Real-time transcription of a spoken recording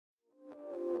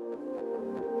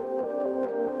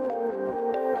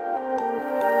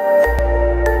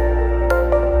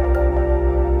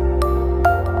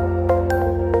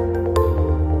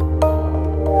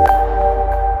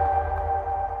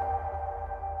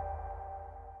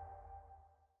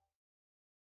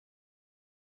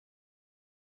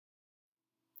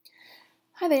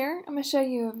Hi there, I'm going to show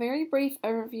you a very brief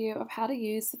overview of how to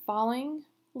use the Falling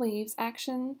Leaves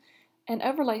action and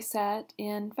overlay set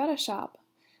in Photoshop.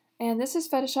 And this is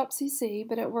Photoshop CC,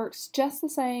 but it works just the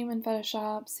same in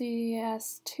Photoshop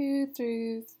CS2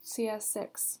 through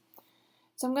CS6.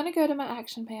 So I'm going to go to my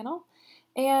action panel,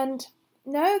 and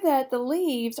know that the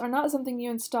leaves are not something you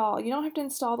install. You don't have to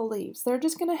install the leaves. They're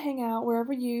just going to hang out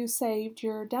wherever you saved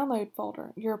your download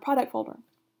folder, your product folder.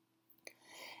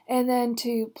 And then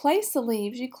to place the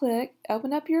leaves, you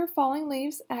open up your Falling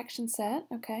Leaves action set.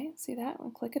 Okay, see that? I'm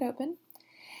going to click it open.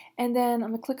 And then I'm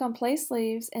going to click on Place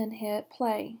Leaves and hit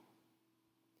play.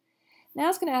 Now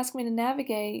it's going to ask me to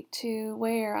navigate to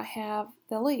where I have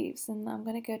the leaves, and I'm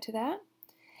going to go to that.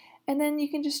 And then you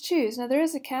can just choose. Now there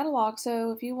is a catalog,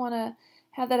 so if you want to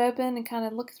have that open and kind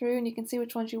of look through and you can see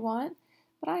which ones you want,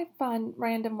 but I find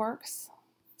random works.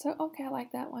 So okay, I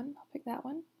like that one. I'll pick that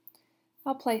one.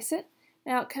 I'll place it.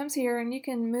 Now it comes here and you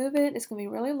can move it. It's going to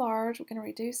be really large. We're going to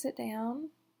reduce it down.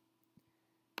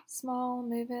 Small,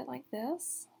 move it like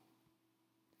this.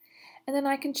 And then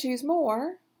I can choose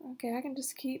more. Okay, I can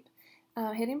just keep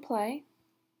hitting play.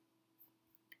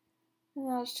 And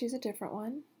I'll just choose a different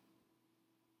one.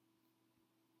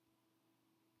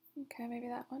 Okay, maybe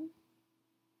that one.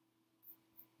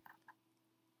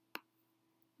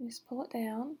 Just pull it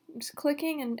down. I'm just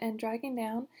clicking and dragging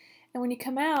down. And when you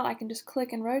come out, I can just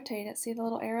click and rotate it. See the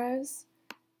little arrows?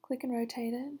 Click and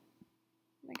rotate it.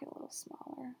 Make it a little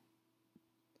smaller.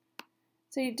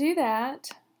 So you do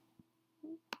that,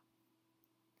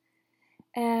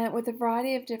 and with a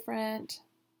variety of different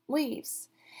leaves.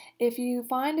 If you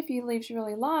find a few leaves you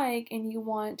really like and you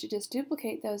want to just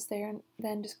duplicate those there,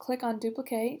 then just click on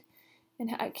duplicate.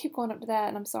 And I keep going up to that,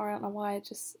 and I'm sorry, I don't know why,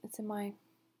 it's in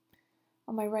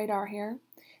on my radar here.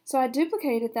 So I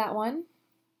duplicated that one.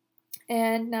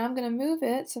 And now I'm going to move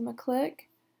it, so I'm going to click,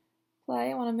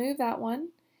 play, I want to move that one.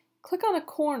 Click on a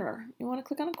corner. You want to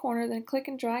click on a corner, then click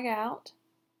and drag out.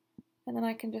 And then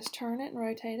I can just turn it and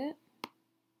rotate it.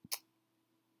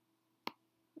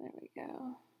 There we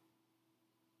go.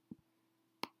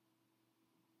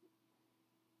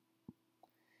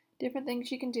 Different things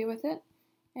you can do with it.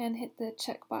 And hit the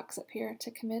checkbox up here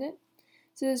to commit it.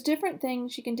 So there's different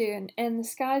things you can do, and the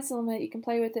sky's the limit, you can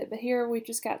play with it, but here we've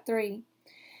just got 3.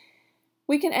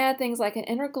 We can add things like an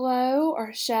inner glow or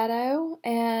a shadow,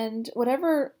 and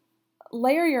whatever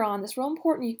layer you're on, it's real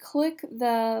important you click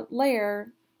the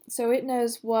layer so it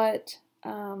knows what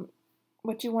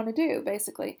you want to do,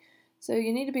 basically. So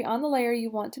you need to be on the layer you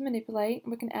want to manipulate.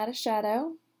 We can add a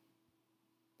shadow.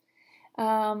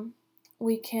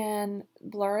 We can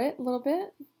blur it a little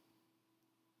bit.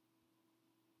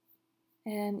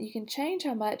 And you can change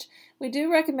how much. We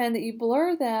do recommend that you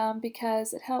blur them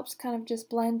because it helps kind of just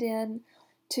blend in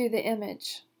to the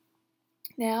image.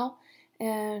 Now,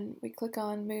 and we click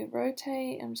on Move,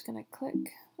 Rotate. I'm just going to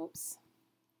click, oops.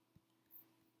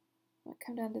 I'll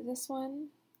come down to this one.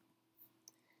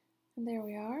 And there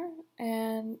we are.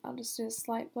 And I'll just do a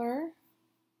slight blur.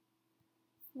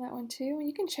 That one too. And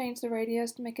you can change the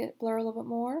radius to make it blur a little bit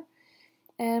more.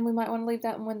 And we might want to leave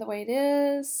that one the way it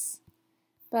is.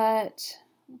 But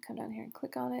I'll come down here and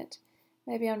click on it.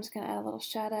 Maybe I'm just going to add a little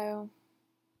shadow.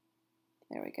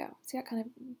 There we go. See, I kind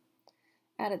of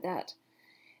added that.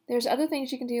 There's other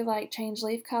things you can do, like change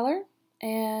leaf color.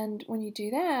 And when you do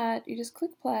that, you just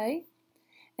click play.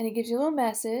 And it gives you a little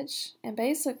message. And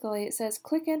basically it says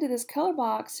click into this color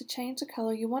box to change the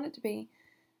color you want it to be.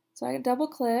 So I can double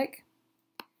click.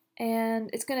 And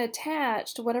it's going to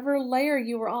attach to whatever layer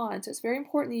you were on. So it's very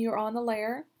important that you're on the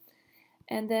layer.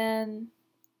 And then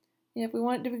if we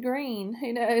want it to be green,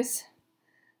 who knows,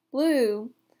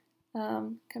 blue,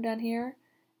 come down here,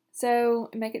 so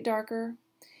make it darker,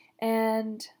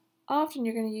 and often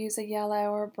you're going to use a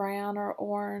yellow or a brown or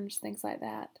orange, things like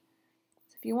that.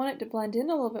 So if you want it to blend in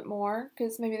a little bit more,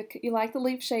 because maybe you like the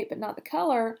leaf shape but not the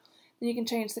color, then you can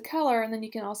change the color, and then you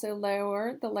can also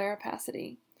lower the layer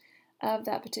opacity of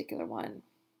that particular one.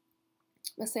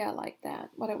 Let's say I like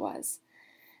that, what it was.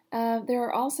 There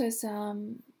are also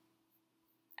some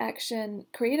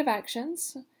creative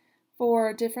actions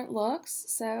for different looks.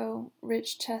 So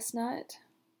rich chestnut,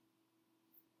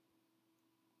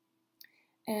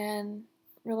 and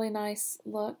really nice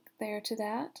look there to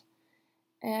that.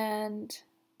 And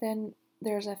then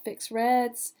there's a fix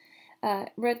reds,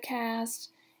 red cast,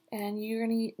 and you're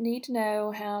going to need to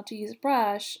know how to use a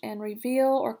brush and reveal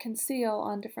or conceal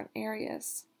on different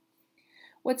areas.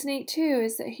 What's neat too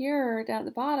is that here down at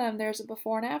the bottom there's a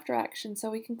before and after action,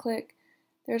 so we can click,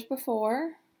 there's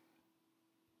before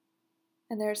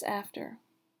and there's after.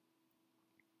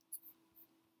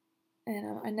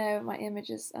 And I know my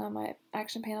images, my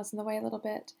action panel's in the way a little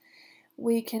bit.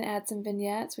 We can add some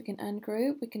vignettes, we can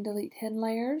ungroup, we can delete hidden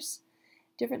layers,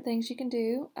 different things you can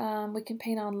do. We can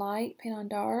paint on light, paint on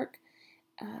dark,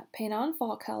 paint on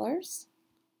fall colors.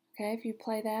 Okay, if you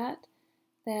play that,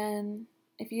 then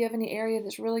if you have any area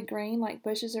that's really green, like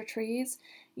bushes or trees,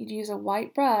 you'd use a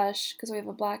white brush, because we have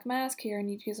a black mask here,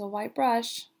 and you'd use a white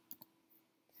brush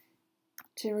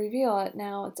to reveal it.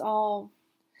 Now it's all,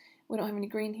 we don't have any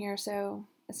green here, so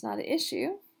it's not an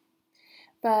issue,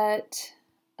 but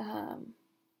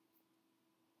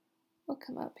we'll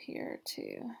come up here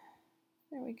to,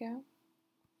 there we go,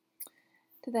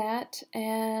 to that,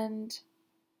 and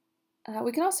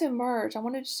we can also merge. I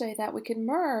wanted to show you that we can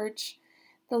merge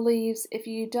the leaves. If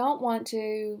you don't want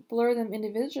to blur them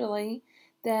individually,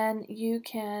 then you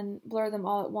can blur them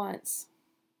all at once.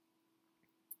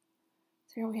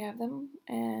 So here we have them,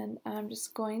 and I'm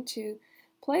just going to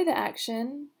play the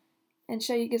action and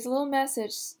show you. It gives a little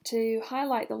message to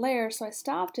highlight the layers. So I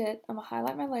stopped it. I'm going to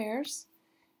highlight my layers,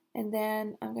 and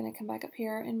then I'm going to come back up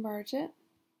here and merge it.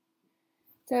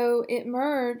 So it's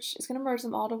going to merge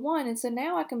them all to one, and so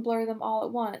now I can blur them all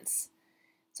at once.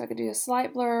 So I could do a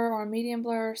slight blur or a medium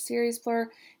blur, series blur.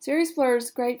 Series blur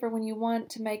is great for when you want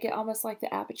to make it almost like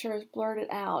the aperture is blurred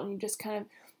out, and you just kind of,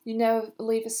 you know, the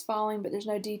leaf is falling, but there's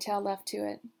no detail left to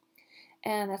it.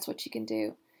 And that's what you can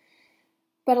do.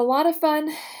 But a lot of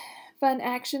fun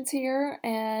actions here,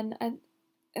 and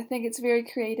I think it's very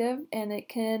creative, and it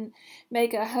can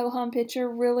make a ho-hum picture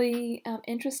really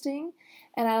interesting.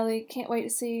 And I can't wait to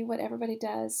see what everybody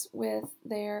does with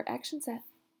their action set.